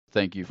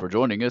Thank you for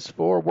joining us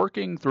for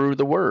Working Through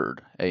the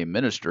Word, a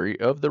ministry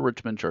of the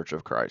Richmond Church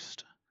of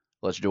Christ.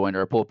 Let's join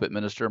our pulpit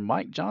minister,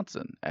 Mike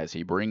Johnson, as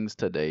he brings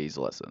today's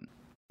lesson.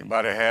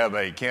 Anybody have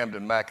a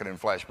Camden Mackinnon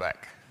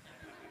flashback?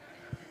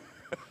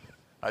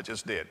 I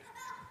just did.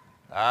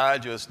 I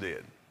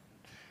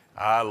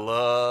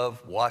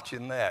love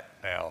watching that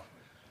now.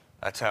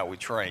 That's how we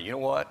train. You know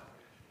what?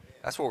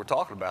 That's what we're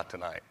talking about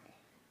tonight.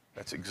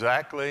 That is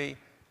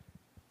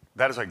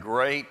a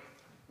great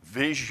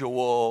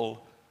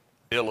visual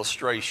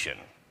illustration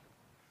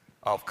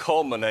of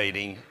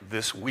culminating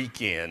this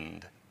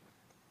weekend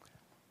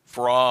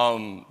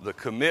from the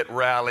commit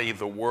rally,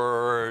 the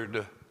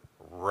word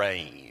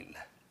reign.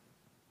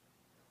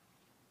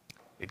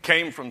 It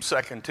came from 2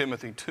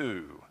 Timothy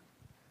 2.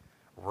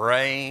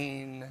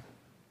 Reign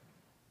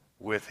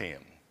with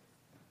him.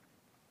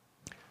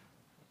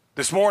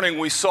 This morning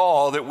we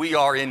saw that we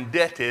are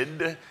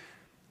indebted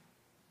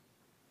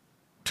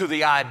to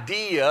the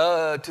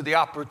idea, to the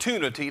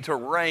opportunity to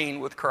reign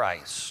with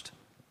Christ.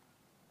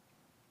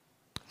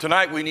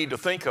 Tonight we need to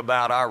think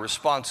about our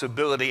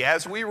responsibility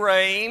as we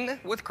reign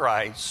with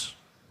Christ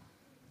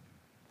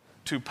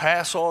to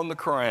pass on the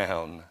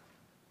crown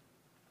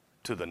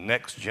to the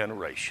next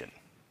generation.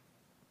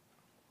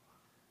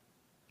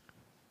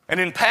 And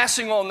in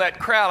passing on that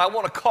crown, I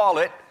want to call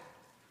it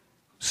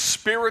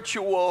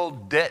spiritual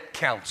debt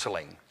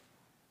counseling.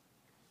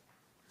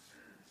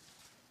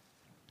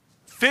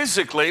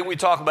 Physically, we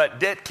talk about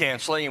debt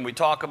canceling and we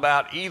talk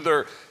about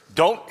either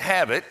don't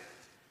have it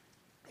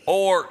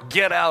or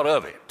get out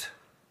of it.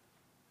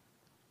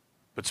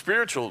 But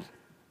spiritual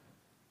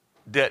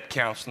debt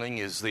counseling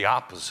is the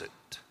opposite.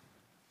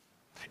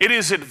 It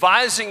is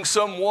advising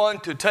someone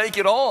to take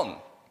it on.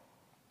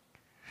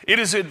 It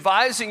is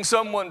advising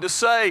someone to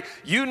say,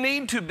 you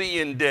need to be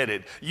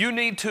indebted. You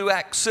need to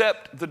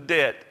accept the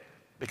debt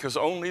because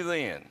only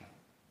then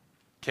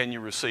can you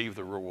receive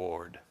the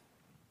reward.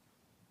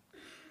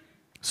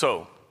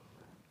 So,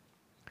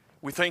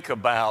 we think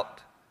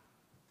about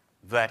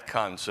that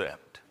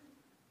concept.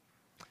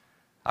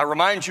 I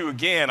remind you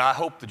again, I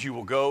hope that you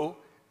will go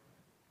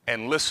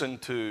and listen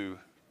to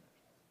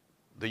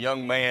the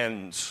young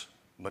man's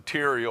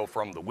material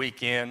from the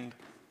weekend.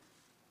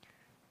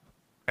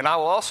 And I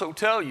will also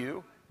tell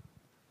you,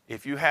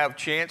 if you have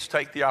chance,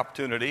 take the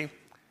opportunity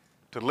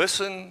to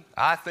listen.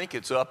 I think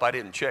it's up. I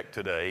didn't check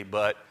today,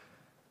 but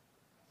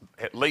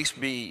at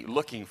least be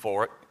looking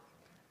for it.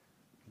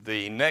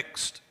 The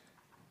next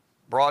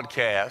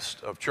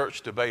broadcast of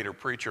Church Debater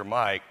Preacher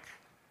Mike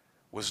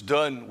was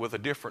done with a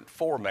different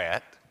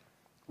format.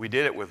 We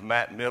did it with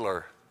Matt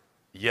Miller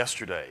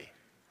yesterday,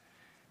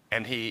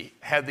 and he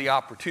had the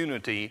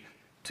opportunity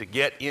to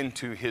get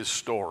into his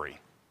story.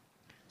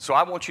 So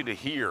I want you to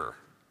hear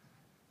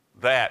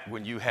that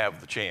when you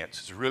have the chance.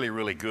 It's really,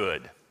 really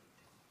good.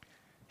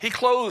 He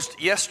closed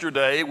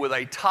yesterday with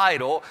a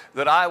title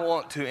that I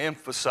want to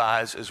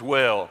emphasize as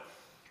well.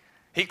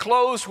 He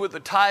closed with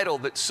a title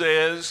that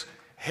says,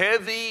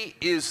 "Heavy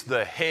is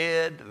the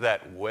head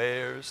that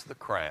wears the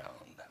crown."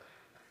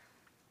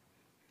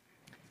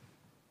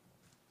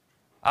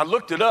 I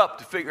looked it up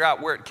to figure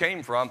out where it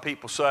came from.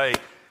 People say,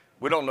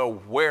 we don't know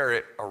where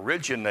it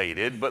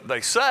originated, but they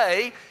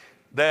say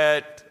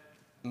that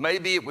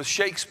maybe it was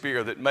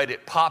Shakespeare that made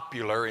it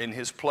popular in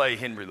his play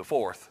Henry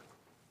IV,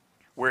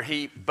 where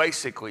he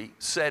basically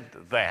said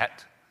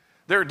that.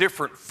 There are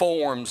different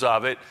forms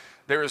of it.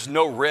 There is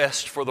no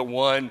rest for the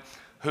one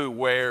who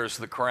wears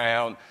the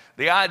crown.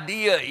 The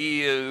idea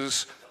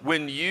is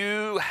when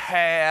you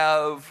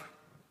have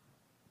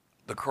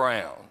the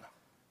crown,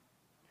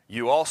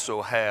 you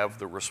also have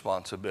the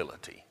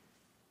responsibility.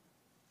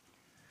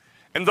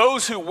 And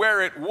those who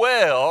wear it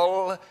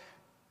well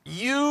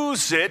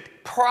use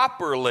it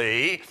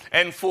properly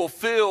and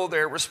fulfill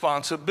their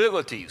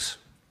responsibilities.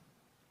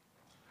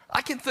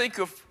 I can think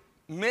of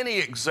many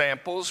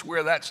examples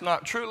where that's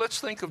not true.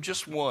 Let's think of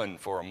just one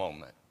for a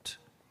moment.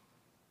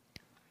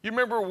 You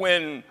remember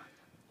when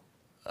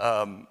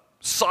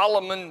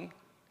Solomon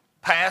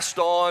passed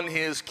on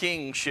his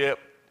kingship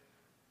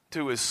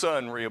to his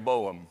son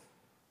Rehoboam?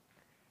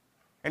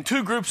 And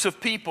two groups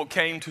of people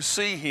came to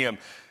see him.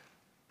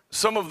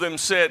 Some of them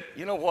said,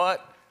 you know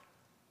what?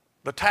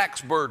 The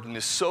tax burden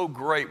is so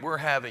great, we're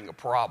having a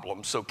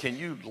problem, so can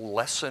you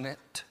lessen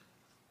it?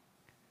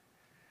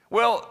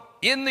 Well,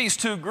 in these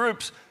two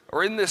groups,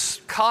 or in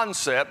this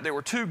concept, there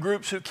were two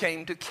groups who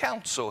came to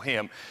counsel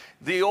him.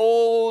 The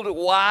old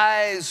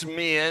wise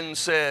men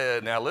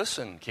said, now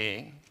listen,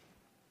 king,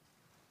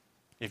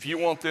 if you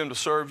want them to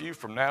serve you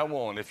from now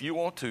on, if you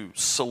want to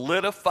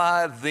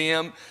solidify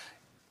them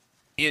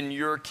in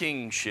your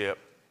kingship,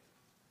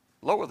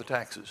 lower the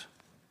taxes.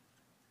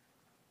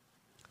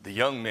 The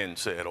young men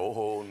said,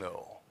 oh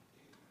no.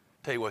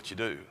 Tell you what you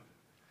do.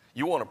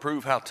 You want to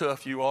prove how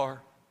tough you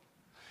are?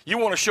 You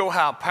want to show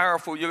how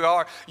powerful you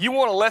are? You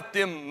want to let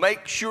them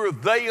make sure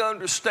they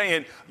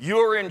understand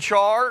you're in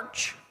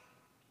charge?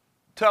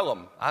 Tell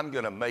them, I'm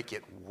going to make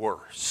it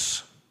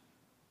worse.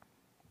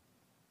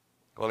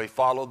 Well, he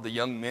followed the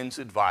young men's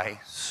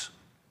advice,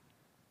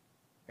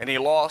 and he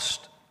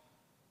lost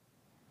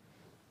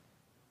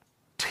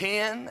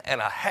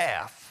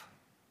 10.5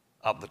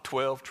 of the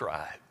 12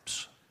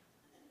 tribes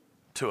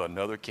to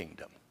another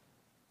kingdom.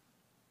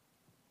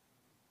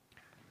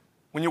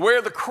 When you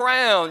wear the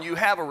crown, you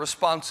have a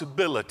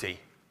responsibility.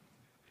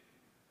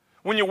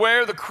 When you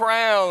wear the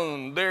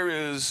crown, there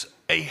is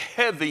a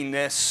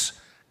heaviness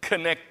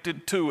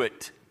connected to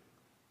it.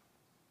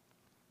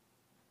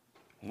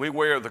 We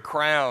wear the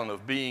crown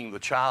of being the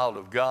child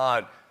of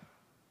God.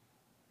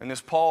 And as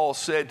Paul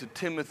said to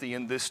Timothy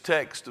in this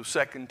text of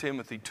 2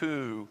 Timothy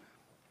 2,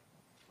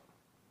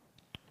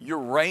 you're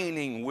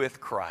reigning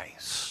with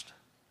Christ.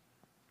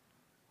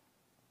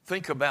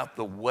 Think about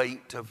the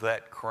weight of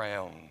that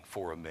crown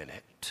for a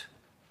minute.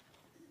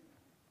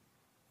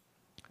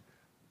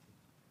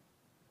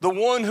 The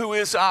one who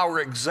is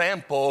our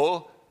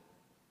example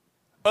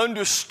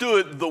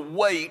understood the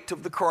weight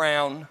of the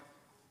crown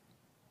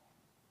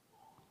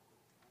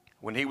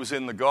when he was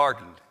in the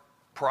garden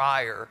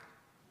prior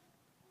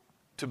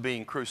to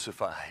being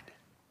crucified.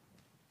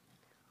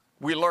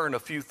 We learn a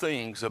few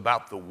things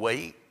about the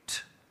weight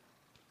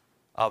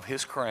of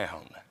his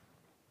crown.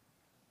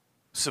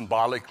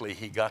 Symbolically,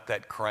 he got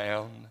that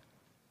crown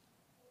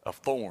of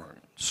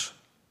thorns.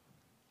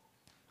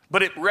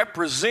 But it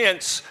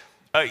represents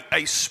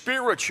a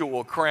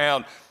spiritual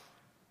crown.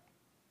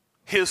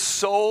 His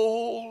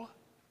soul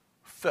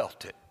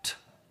felt it.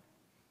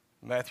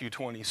 Matthew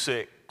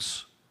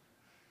 26.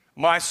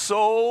 My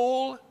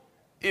soul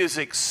is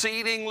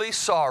exceedingly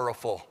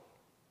sorrowful.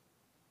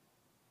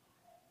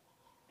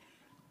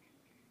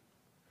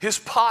 His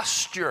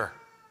posture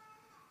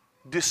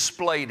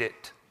displayed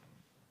it.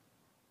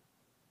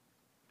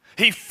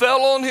 He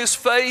fell on his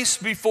face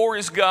before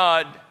his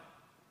God.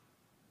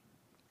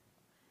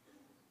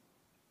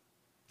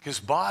 His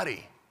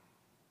body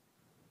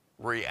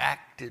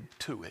reacted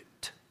to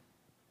it.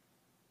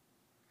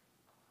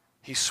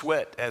 He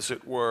sweat, as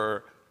it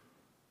were,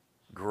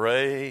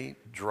 gray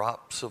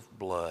drops of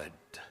blood.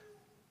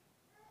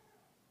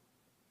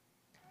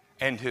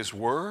 And his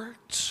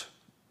words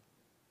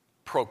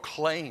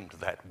proclaimed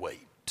that weight.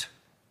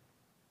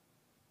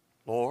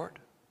 Lord,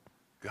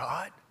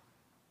 God,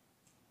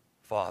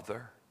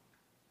 Father,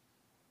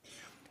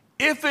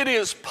 if it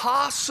is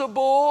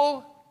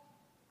possible,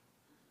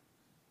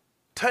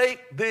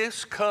 take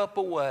this cup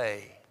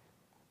away.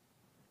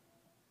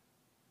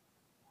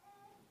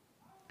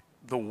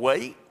 The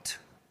weight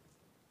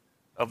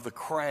of the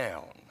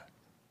crown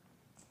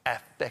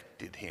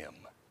affected him.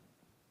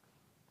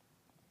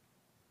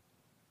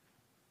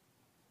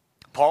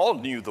 Paul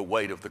knew the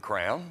weight of the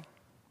crown.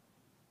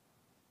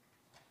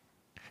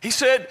 He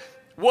said,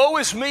 woe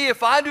is me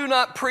if I do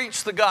not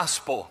preach the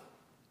gospel.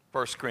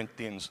 1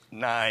 Corinthians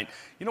 9.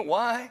 You know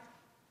why?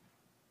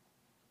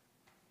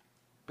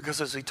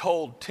 Because as he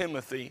told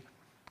Timothy,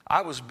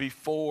 I was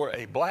before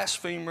a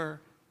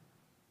blasphemer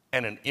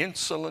and an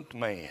insolent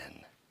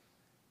man,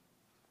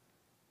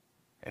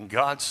 and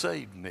God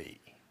saved me.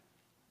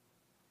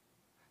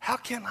 How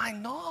can I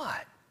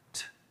not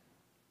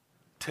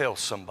tell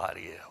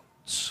somebody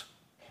else?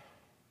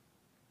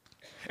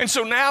 And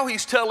so now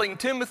he's telling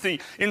Timothy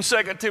in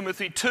 2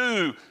 Timothy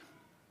 2,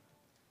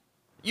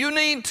 you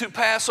need to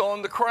pass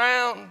on the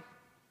crown.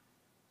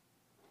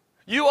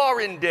 You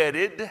are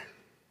indebted.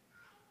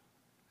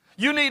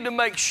 You need to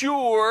make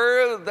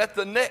sure that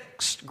the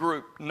next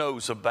group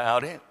knows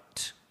about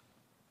it.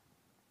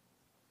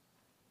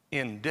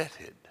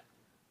 Indebted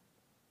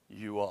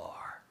you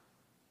are.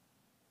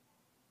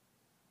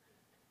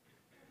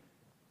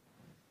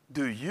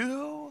 Do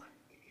you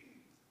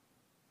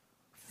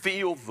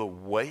feel the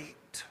weight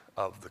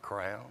of the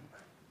crown?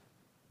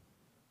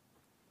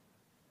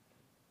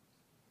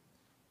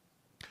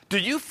 Do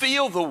you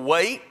feel the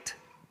weight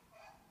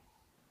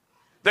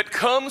that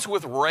comes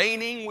with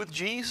reigning with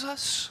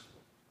Jesus?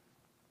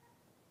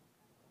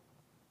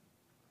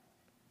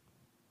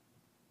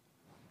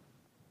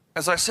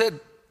 As I said,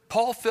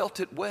 Paul felt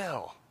it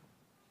well.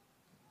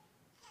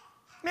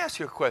 Let me ask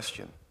you a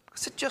question,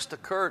 because it just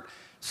occurred.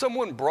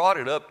 Someone brought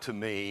it up to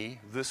me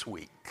this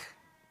week.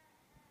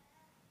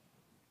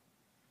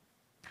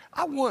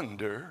 I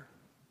wonder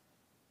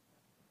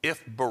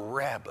if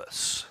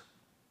Barabbas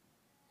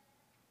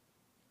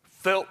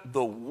felt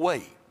the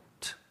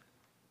weight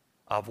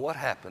of what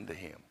happened to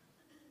him.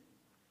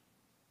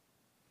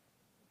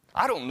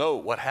 I don't know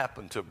what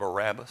happened to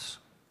Barabbas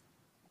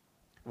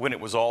when it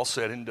was all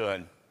said and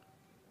done.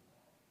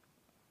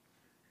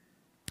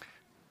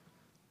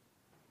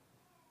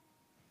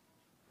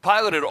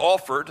 Pilate had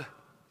offered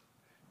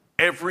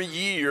every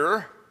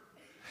year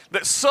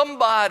that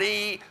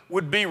somebody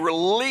would be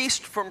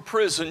released from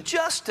prison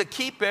just to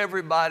keep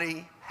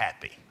everybody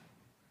happy.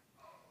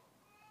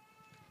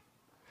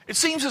 It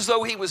seems as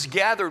though he was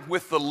gathered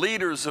with the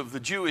leaders of the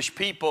Jewish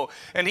people,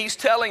 and he's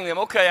telling them,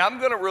 okay, I'm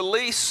going to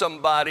release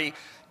somebody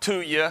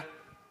to you,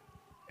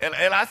 and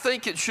I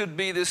think it should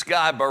be this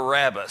guy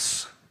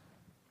Barabbas,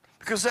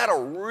 because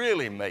that'll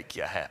really make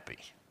you happy.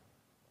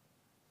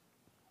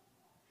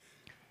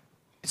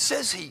 It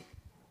says he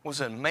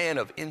was a man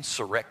of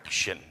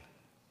insurrection.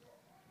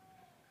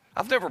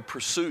 I've never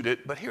pursued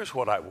it, but here's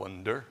what I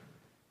wonder.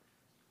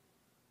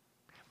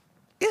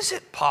 is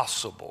it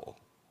possible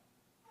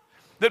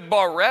that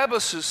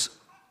Barabbas'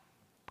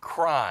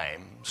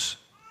 crimes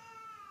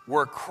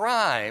were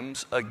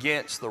crimes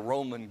against the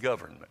Roman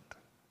government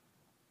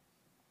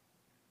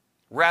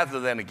rather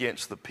than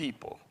against the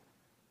people?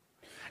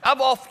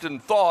 I've often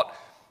thought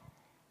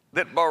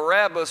that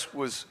Barabbas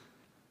was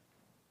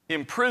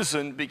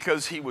imprisoned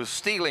because he was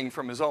stealing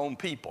from his own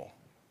people.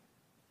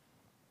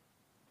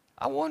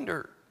 I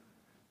wonder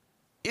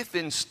if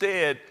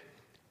instead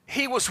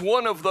he was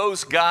one of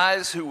those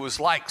guys who was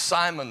like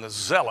Simon the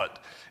Zealot,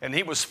 and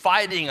he was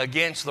fighting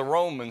against the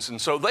Romans, and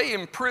so they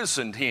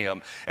imprisoned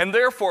him. And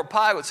therefore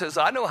Pilate says,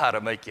 I know how to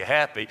make you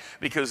happy,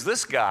 because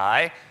this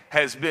guy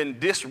has been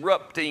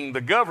disrupting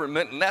the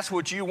government, and that's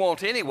what you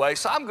want anyway,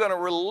 so I'm going to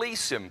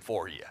release him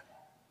for you.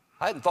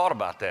 I hadn't thought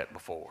about that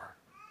before.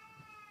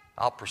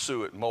 I'll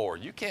pursue it more.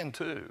 You can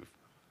too.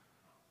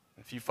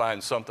 If you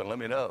find something, let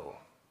me know.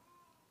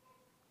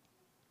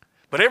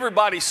 But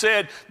everybody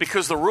said,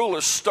 because the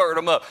rulers stirred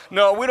them up,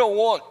 no, we don't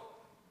want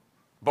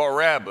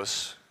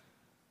Barabbas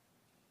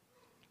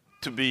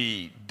to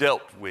be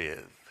dealt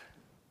with.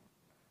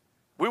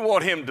 We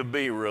want him to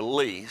be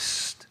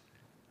released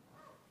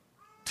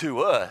to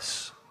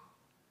us,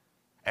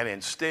 and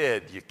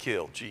instead you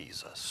kill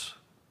Jesus.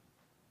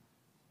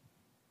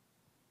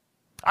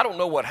 I don't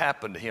know what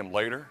happened to him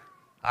later.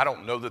 I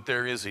don't know that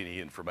there is any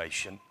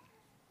information.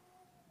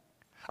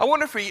 I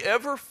wonder if he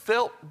ever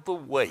felt the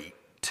weight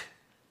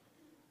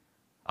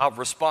of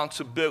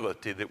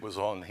responsibility that was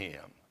on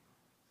him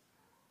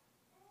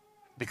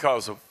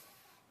because of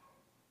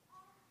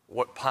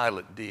what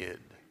Pilate did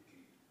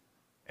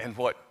and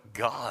what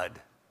God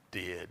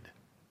did.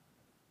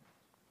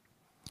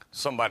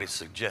 Somebody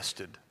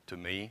suggested to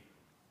me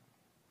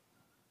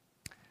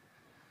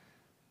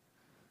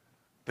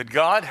that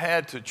God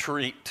had to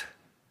treat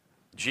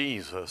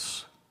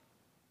Jesus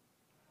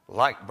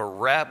like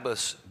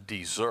Barabbas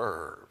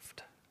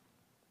deserved,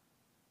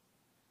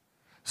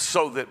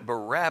 so that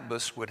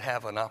Barabbas would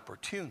have an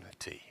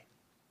opportunity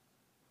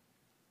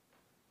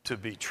to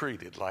be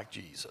treated like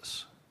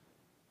Jesus.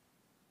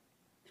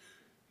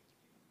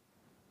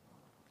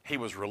 He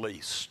was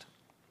released.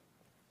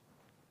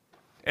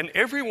 And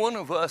every one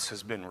of us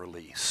has been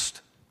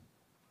released.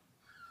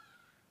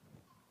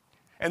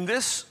 And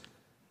this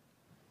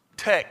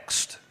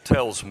text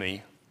tells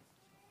me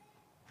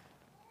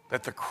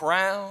that the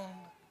crown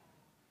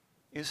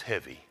is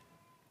heavy,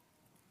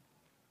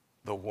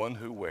 the one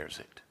who wears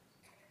it.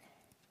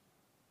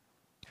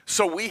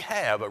 So we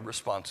have a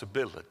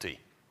responsibility.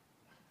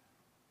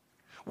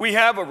 We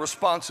have a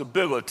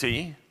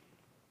responsibility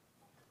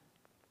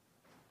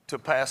to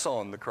pass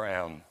on the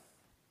crown.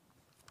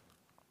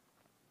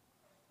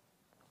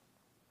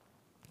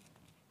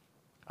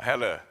 I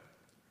had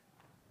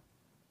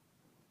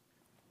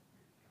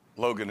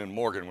Logan and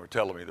Morgan were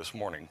telling me this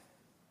morning,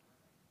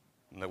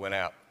 and they went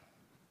out.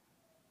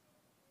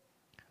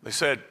 They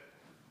said,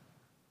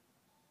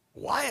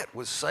 Wyatt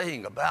was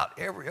saying about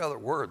every other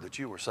word that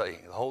you were saying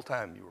the whole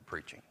time you were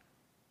preaching.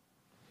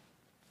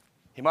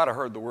 He might have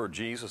heard the word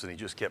Jesus and he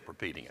just kept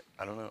repeating it.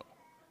 I don't know.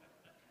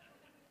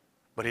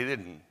 But he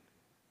didn't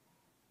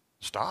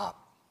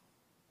stop.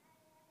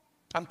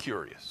 I'm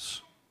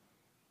curious.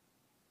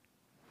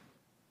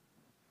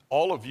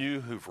 All of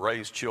you who've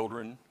raised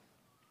children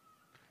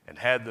and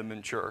had them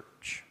in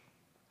church,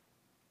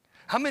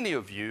 how many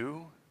of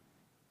you,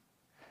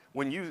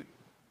 when you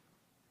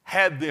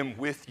had them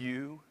with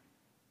you,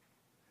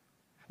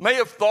 may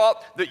have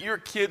thought that your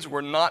kids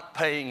were not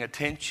paying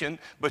attention,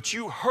 but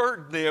you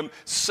heard them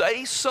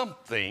say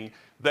something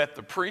that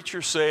the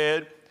preacher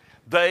said?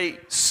 They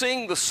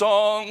sing the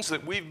songs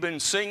that we've been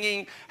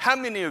singing. How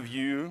many of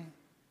you,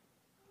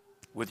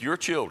 with your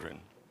children,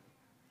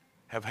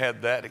 have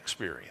had that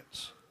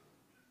experience?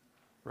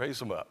 Raise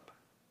them up,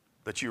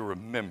 that you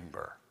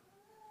remember.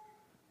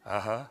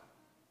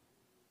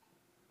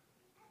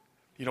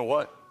 You know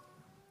what?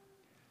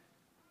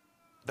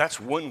 That's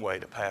one way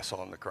to pass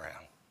on the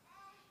crown.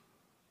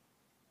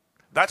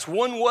 That's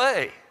one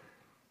way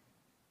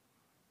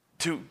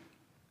to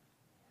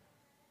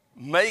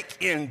make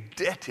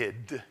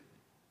indebted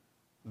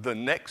the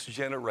next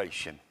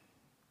generation.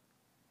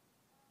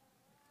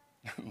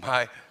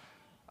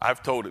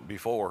 I've told it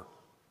before.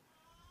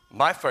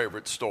 My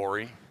favorite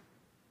story,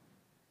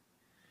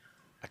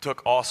 I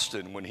took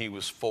Austin when he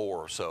was 4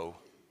 or so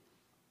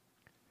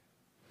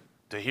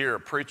to hear a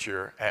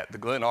preacher at the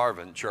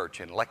Glenarvan Church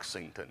in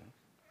Lexington.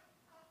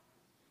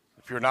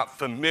 If you're not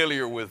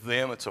familiar with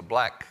them, it's a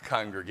black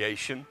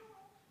congregation,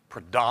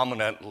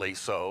 predominantly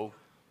so.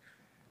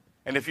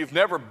 And if you've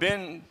never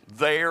been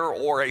there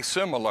or a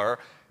similar,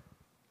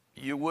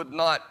 you would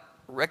not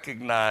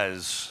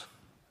recognize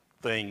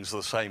things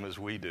the same as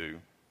we do.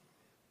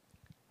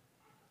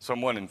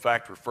 Someone, in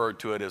fact, referred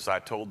to it as I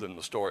told them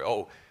the story.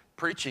 Oh,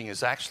 preaching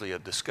is actually a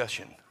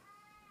discussion.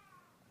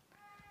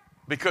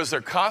 Because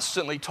they're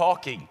constantly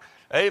talking.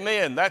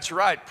 Amen, that's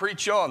right,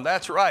 preach on,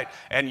 that's right.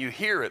 And you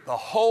hear it the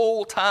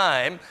whole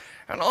time,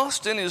 And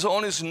Austin is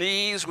on his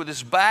knees with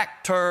his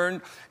back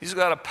turned. He's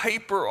got a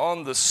paper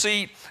on the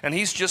seat, and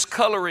he's just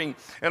coloring.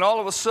 And all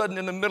of a sudden,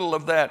 in the middle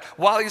of that,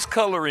 while he's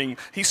coloring,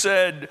 he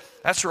said,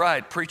 "That's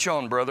right, preach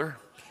on, brother."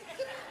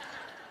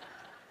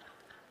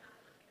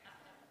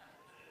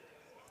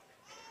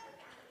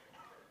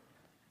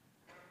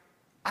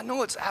 I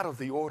know it's out of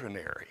the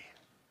ordinary,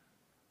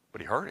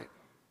 but he heard it.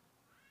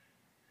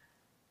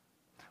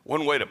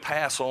 One way to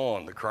pass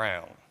on the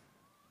crown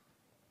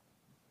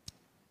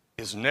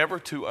is never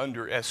to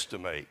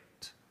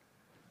underestimate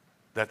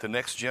that the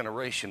next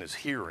generation is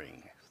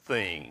hearing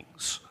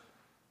things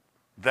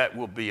that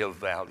will be of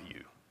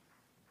value.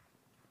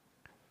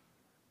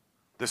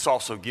 This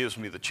also gives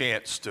me the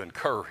chance to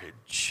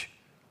encourage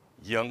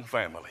young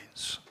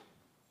families.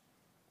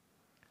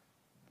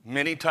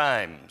 Many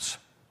times,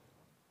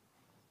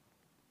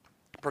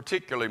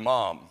 particularly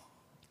mom,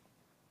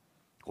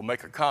 will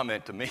make a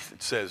comment to me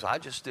that says, "I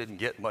just didn't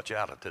get much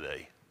out of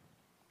today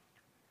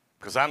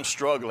because I'm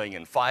struggling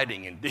and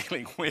fighting and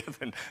dealing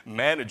with and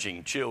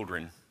managing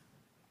children."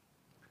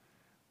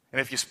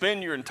 And if you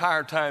spend your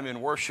entire time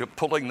in worship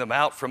pulling them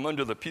out from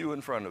under the pew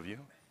in front of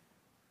you,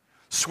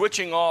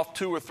 switching off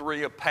 2 or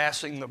 3 of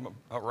passing them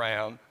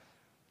around,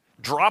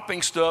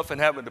 dropping stuff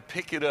and having to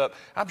pick it up,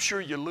 I'm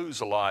sure you lose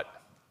a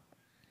lot.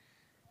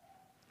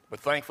 But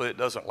thankfully it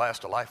doesn't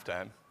last a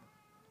lifetime.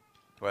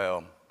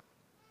 Well,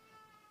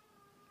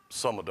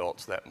 some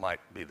adults that might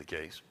be the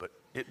case, but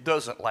it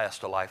doesn't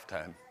last a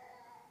lifetime.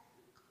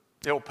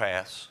 It'll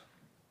pass.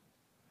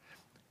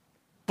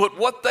 But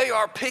what they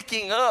are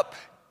picking up,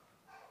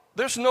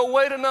 there's no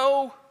way to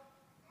know.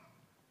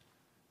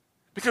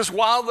 Because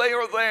while they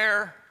are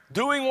there,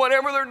 doing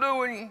whatever they're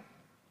doing,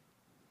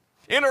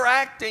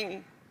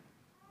 interacting,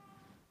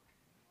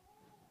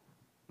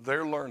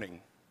 they're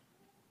learning.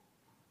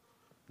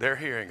 They're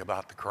hearing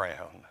about the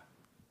crown.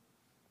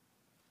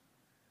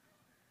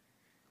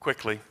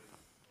 Quickly,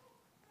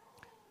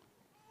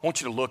 I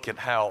want you to look at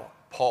how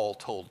Paul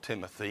told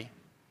Timothy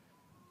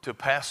to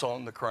pass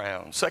on the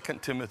crown.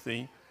 2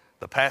 Timothy,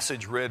 the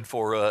passage read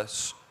for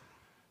us,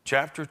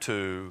 chapter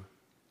 2,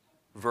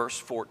 verse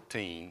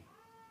 14.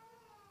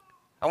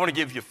 I want to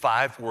give you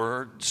 5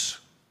 words.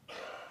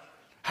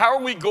 How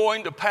are we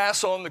going to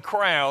pass on the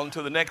crown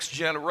to the next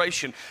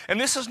generation? And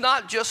this is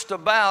not just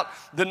about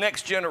the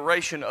next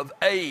generation of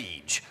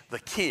age, the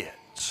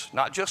kids,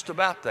 not just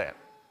about that.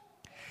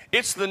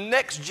 It's the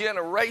next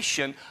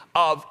generation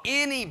of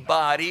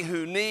anybody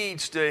who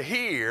needs to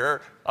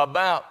hear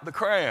about the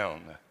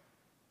crown.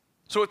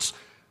 So it's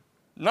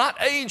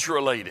not age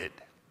related.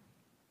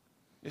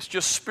 It's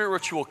just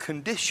spiritual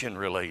condition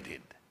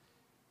related.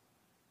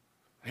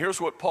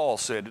 Here's what Paul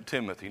said to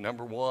Timothy.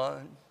 Number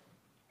 1,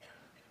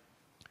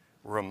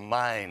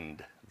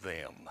 remind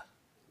them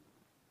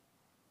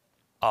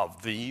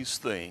of these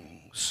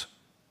things.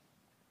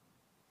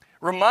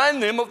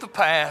 Remind them of the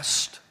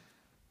past.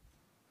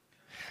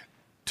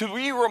 To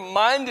be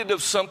reminded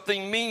of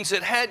something means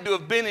it had to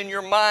have been in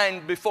your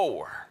mind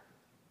before.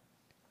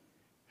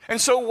 And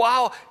so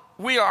while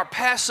we are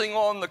passing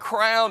on the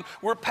crown,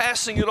 we're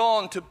passing it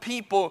on to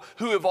people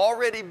who have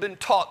already been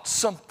taught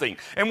something.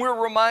 And we're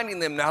reminding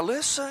them, now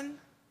listen,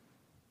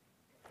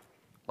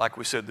 like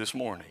we said this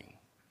morning,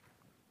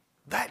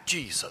 that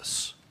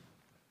Jesus,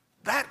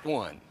 that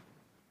one,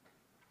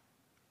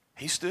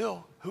 he's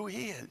still who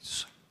he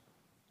is.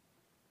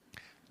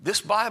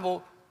 This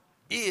Bible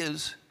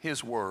is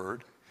his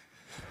word.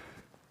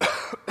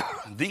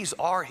 These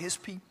are his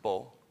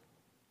people.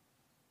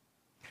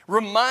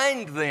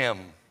 Remind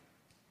them.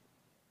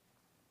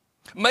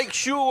 Make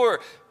sure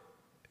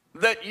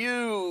that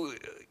you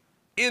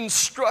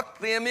instruct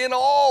them in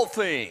all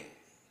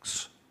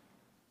things.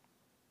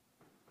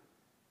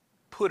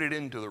 Put it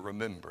into the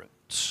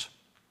remembrance.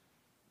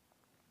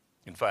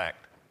 In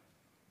fact,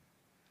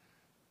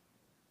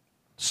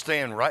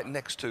 stand right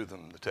next to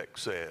them, the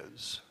text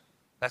says.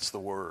 That's the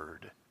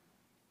word.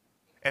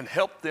 And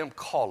help them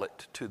call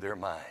it to their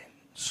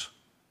minds.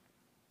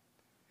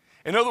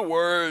 In other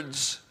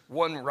words,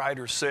 one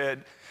writer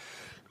said,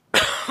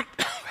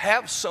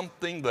 have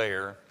something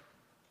there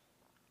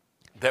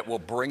that will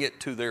bring it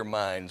to their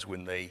minds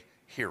when they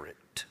hear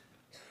it.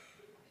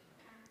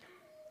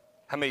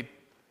 I mean,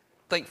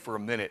 think for a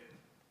minute.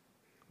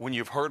 When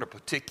you've heard a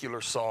particular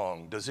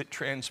song, does it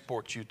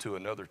transport you to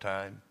another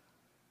time?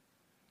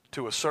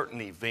 To a certain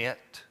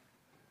event?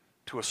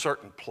 To a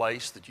certain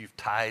place that you've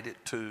tied it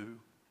to?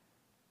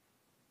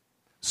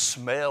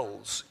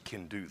 Smells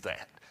can do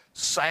that.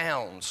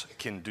 Sounds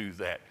can do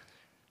that.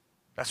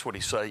 That's what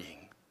he's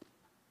saying.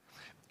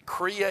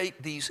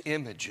 Create these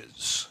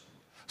images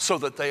so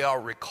that they are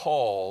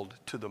recalled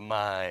to the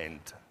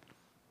mind.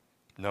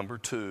 Number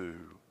 2,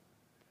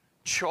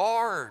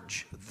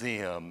 charge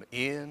them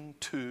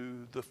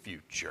into the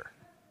future.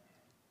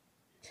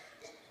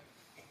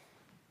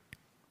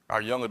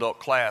 Our young adult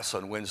class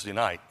on Wednesday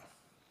night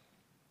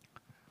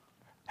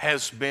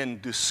has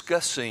been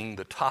discussing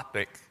the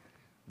topic,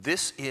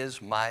 "This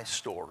is my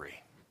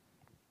story."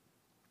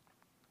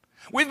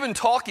 We've been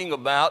talking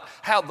about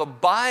how the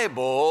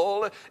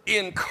Bible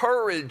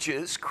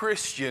encourages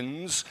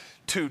Christians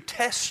to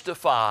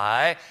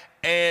testify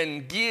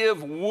and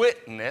give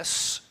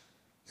witness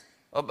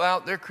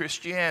about their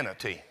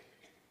Christianity.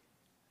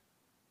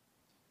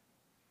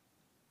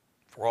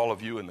 For all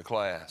of you in the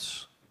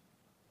class,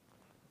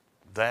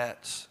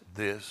 that's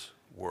this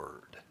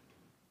word.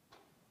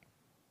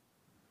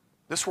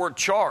 This word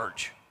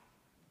charge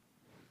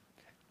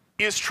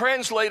is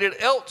translated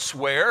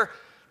elsewhere,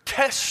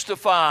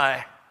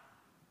 testify.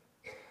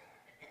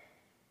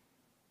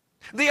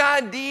 The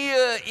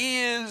idea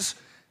is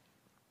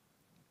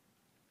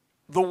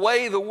the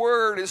way the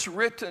word is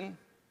written,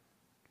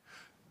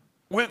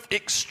 with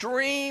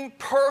extreme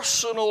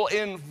personal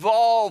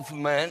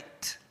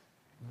involvement,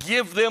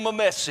 give them a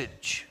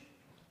message.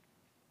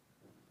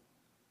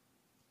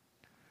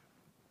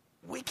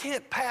 We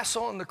can't pass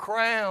on the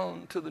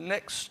crown to the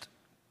next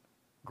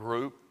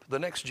group, the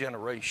next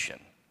generation,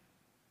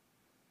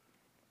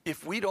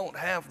 if we don't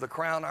have the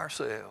crown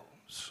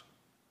ourselves.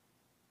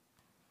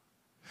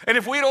 And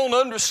if we don't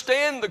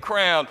understand the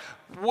crown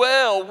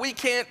well, we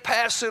can't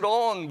pass it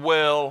on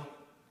well.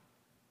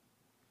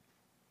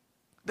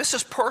 This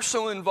is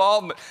personal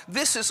involvement.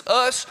 This is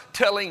us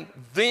telling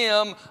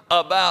them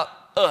about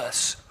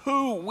us,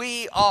 who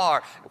we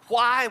are,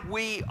 why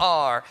we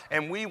are,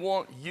 and we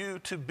want you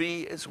to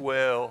be as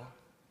well.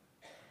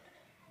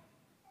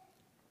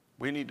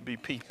 We need to be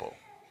people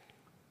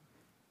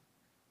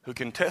who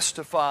can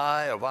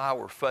testify of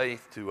our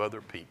faith to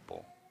other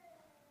people,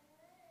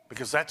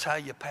 because that's how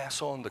you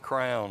pass on the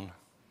crown.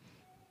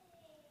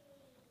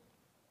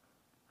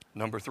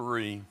 Number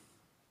 3,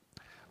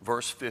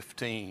 verse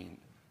 15.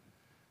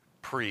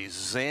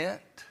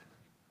 Present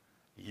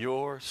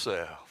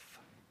yourself.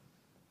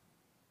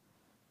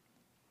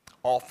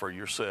 Offer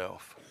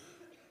yourself.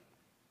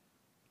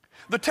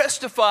 The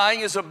testifying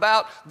is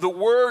about the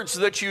words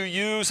that you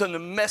use and the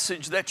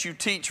message that you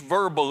teach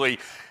verbally.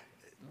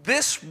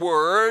 This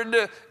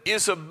word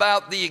is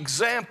about the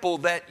example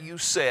that you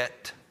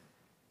set.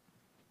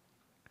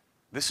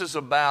 This is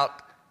about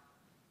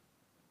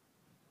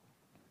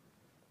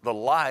the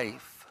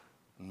life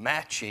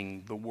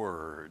matching the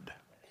word.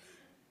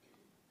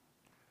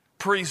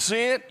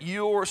 Present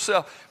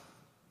yourself.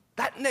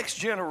 That next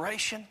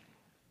generation,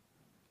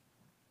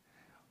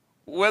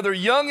 whether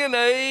young in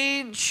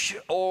age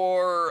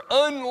or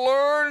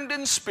unlearned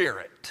in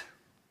spirit,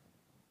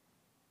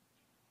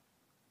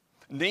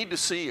 need to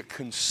see a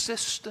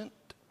consistent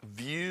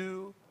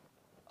view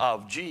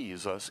of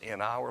Jesus in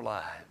our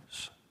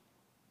lives.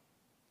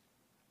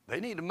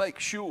 They need to make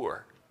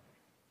sure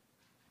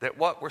that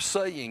what we're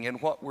saying and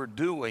what we're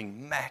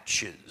doing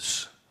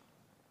matches.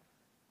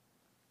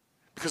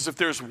 Because if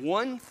there's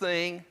one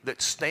thing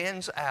that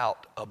stands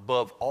out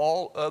above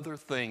all other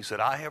things that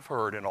I have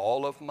heard in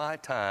all of my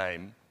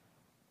time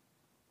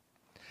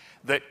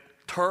that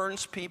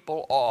turns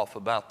people off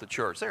about the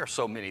church, there are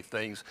so many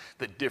things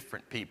that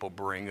different people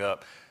bring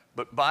up,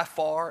 but by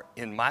far,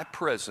 in my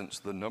presence,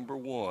 the number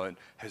one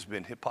has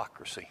been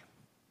hypocrisy.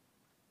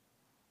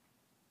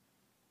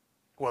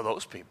 Well,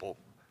 those people,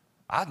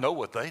 I know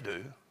what they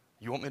do.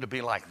 You want me to be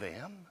like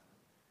them?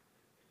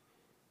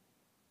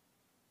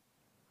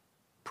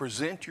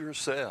 Present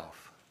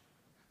yourself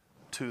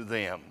to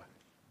them.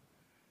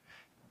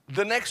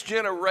 The next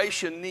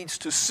generation needs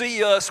to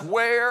see us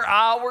wear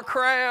our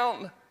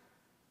crown.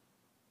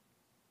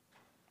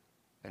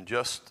 And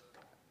just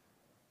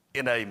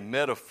in a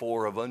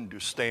metaphor of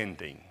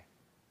understanding,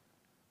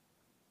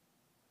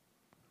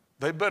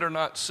 they better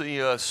not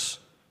see us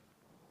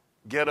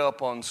get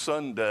up on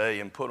Sunday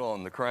and put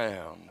on the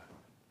crown,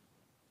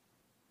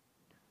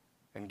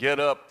 and get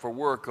up for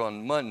work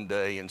on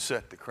Monday and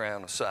set the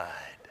crown aside.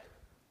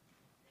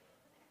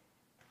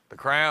 The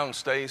crown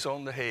stays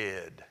on the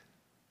head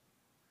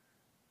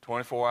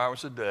 24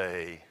 hours a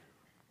day,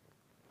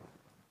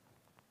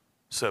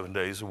 7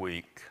 days a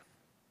week.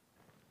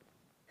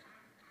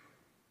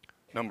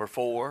 Number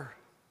 4,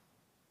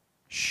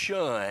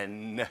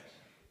 shun.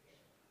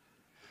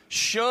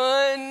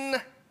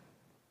 Shun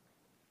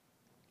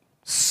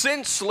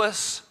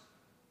senseless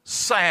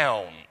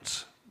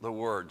sounds, the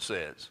word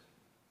says.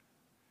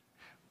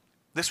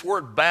 This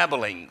word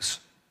babblings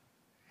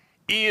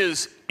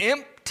is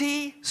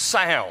empty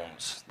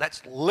sounds.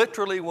 That's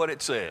literally what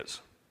it says.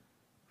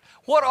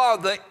 What are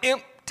the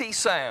empty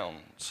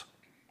sounds?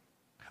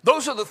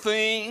 Those are the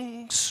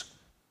things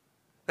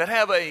that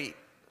have a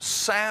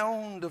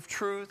sound of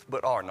truth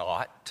but are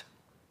not.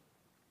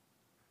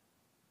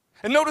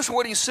 And notice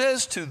what he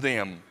says to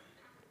them.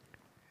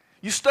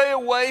 You stay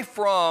away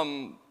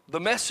from the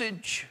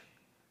message,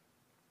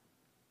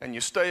 and you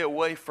stay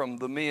away from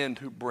the men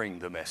who bring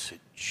the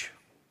message.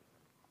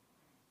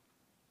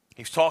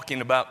 He's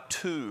talking about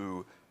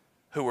two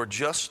who are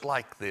just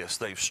like this.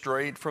 They've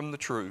strayed from the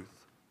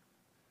truth,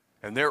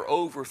 and they're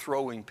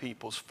overthrowing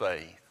people's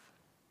faith.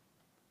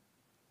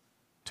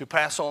 To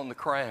pass on the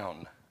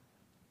crown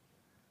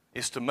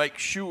is to make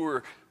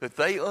sure that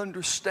they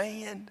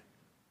understand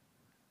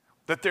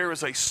that there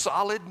is a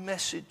solid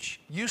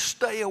message. You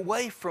stay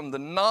away from the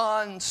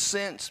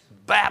nonsense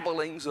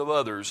babblings of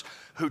others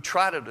who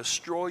try to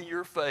destroy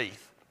your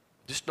faith.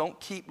 Just don't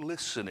keep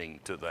listening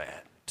to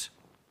that.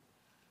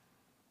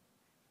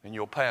 And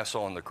you'll pass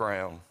on the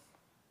crown.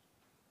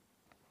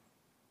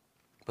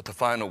 But the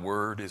final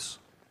word is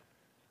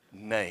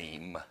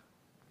name.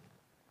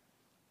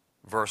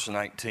 Verse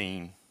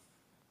 19.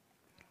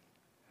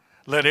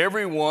 Let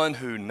everyone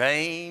who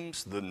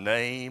names the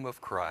name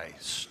of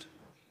Christ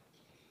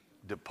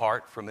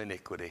depart from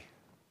iniquity.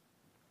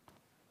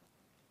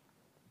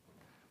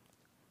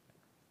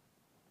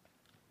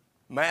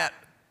 Matt,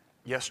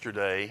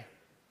 yesterday,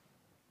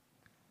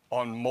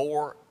 on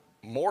more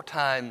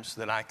times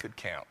than I could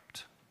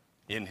count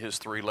in his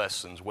 3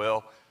 lessons,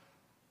 well,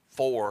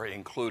 4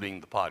 including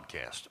the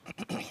podcast.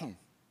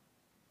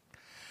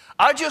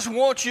 I just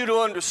want you to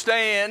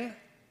understand,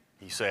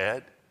 he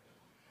said,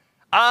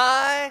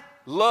 I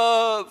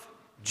love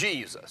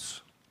Jesus.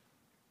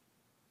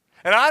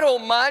 And I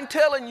don't mind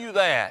telling you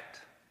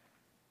that.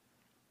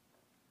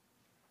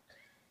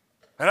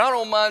 And I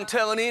don't mind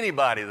telling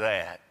anybody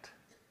that.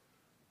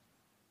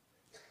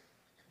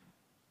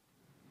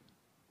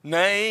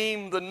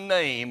 Name the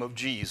name of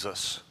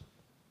Jesus.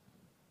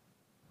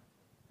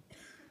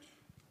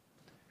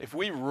 If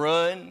we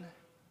run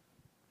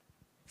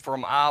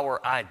from our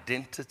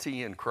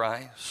identity in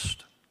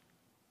Christ,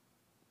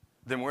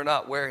 then we're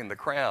not wearing the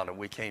crown and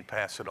we can't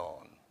pass it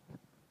on.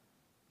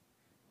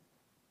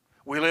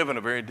 We live in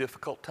a very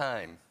difficult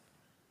time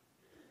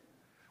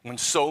when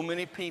so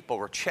many people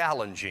are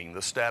challenging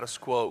the status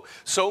quo.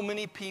 So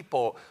many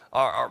people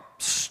are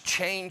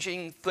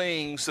changing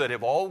things that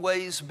have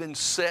always been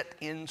set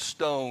in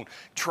stone,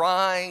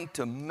 trying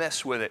to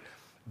mess with it.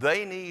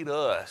 They need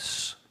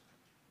us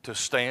to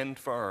stand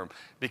firm,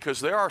 because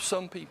there are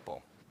some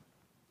people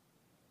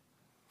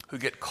who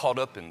get caught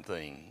up in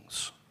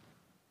things,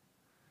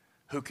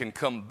 who can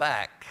come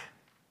back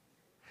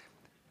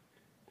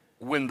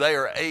when they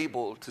are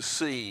able to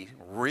see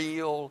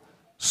real,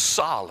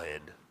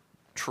 solid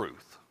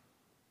truth.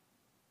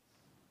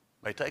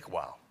 May take a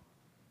while,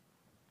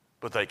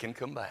 but they can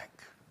come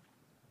back.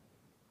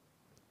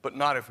 But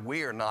not if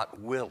we are not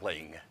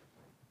willing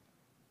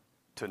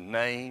to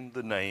name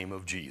the name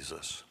of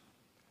Jesus.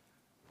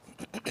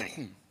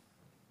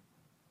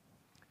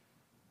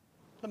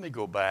 Let me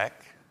go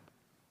back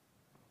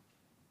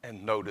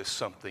and notice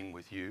something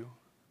with you.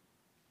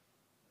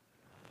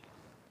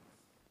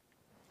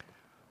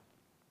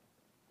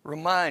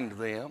 Remind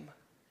them,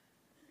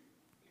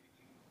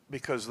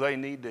 because they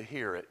need to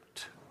hear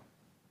it.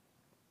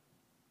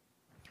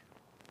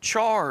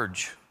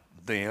 Charge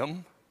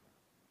them,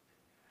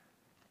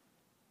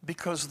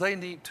 because they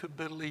need to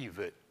believe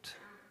it.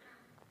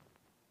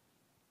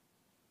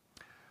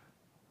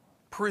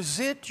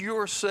 Present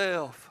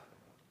yourself,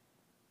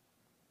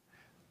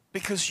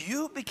 because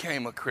you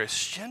became a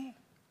Christian.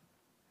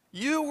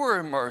 You were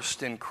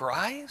immersed in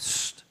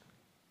Christ.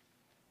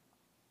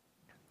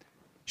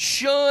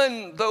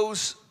 Shun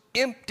those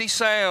empty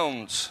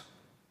sounds.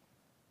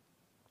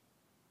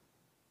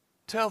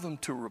 Tell them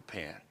to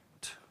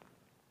repent.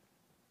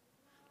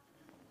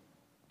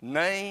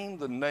 Name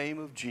the name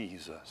of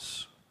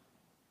Jesus.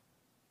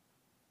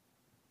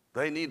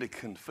 They need to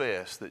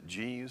confess that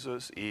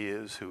Jesus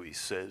is who he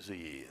says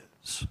he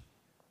is.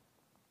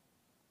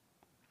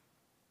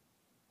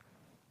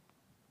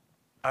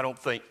 I don't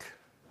think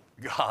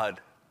God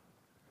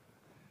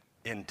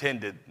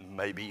intended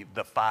maybe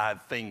the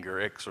 5-finger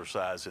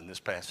exercise in this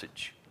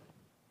passage,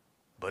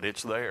 but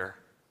it's there.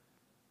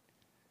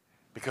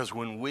 Because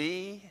when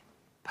we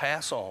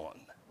pass on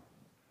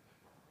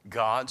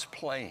God's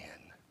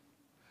plan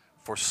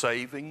for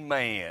saving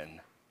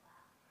man,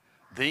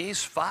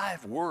 these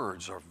 5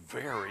 words are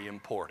very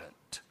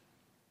important.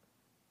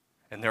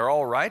 And they're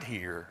all right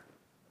here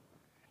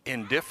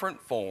in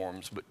different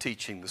forms, but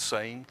teaching the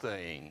same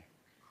thing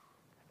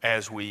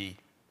as we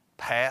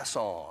pass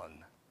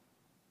on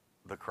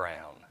the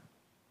crown.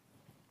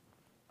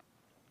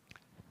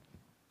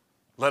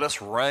 Let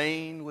us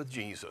reign with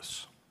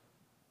Jesus.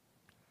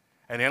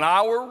 And in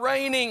our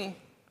reigning,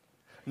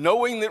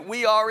 knowing that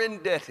we are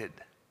indebted,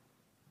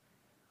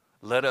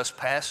 let us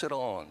pass it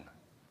on.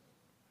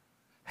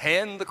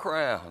 Hand the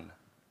crown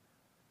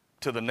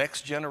to the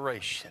next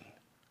generation,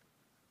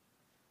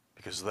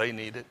 because they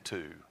need it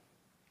too.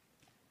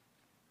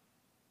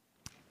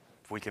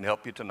 If we can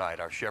help you tonight,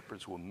 our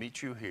shepherds will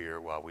meet you here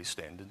while we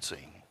stand and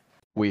sing.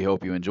 We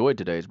hope you enjoyed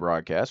today's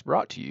broadcast,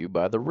 brought to you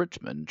by the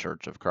Richmond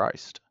Church of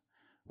Christ.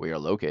 We are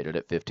located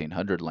at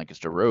 1500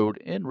 Lancaster Road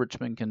in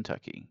Richmond,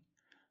 Kentucky.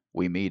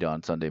 We meet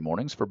on Sunday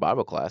mornings for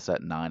Bible class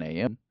at 9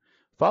 a.m.,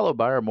 followed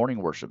by our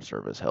morning worship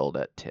service held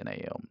at 10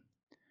 a.m.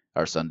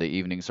 Our Sunday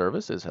evening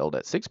service is held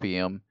at 6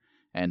 p.m.,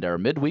 and our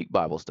midweek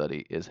Bible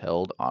study is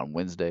held on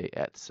Wednesday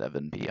at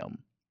 7 p.m.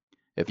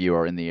 If you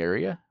are in the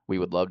area, we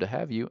would love to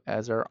have you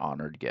as our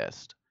honored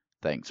guest.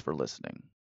 Thanks for listening.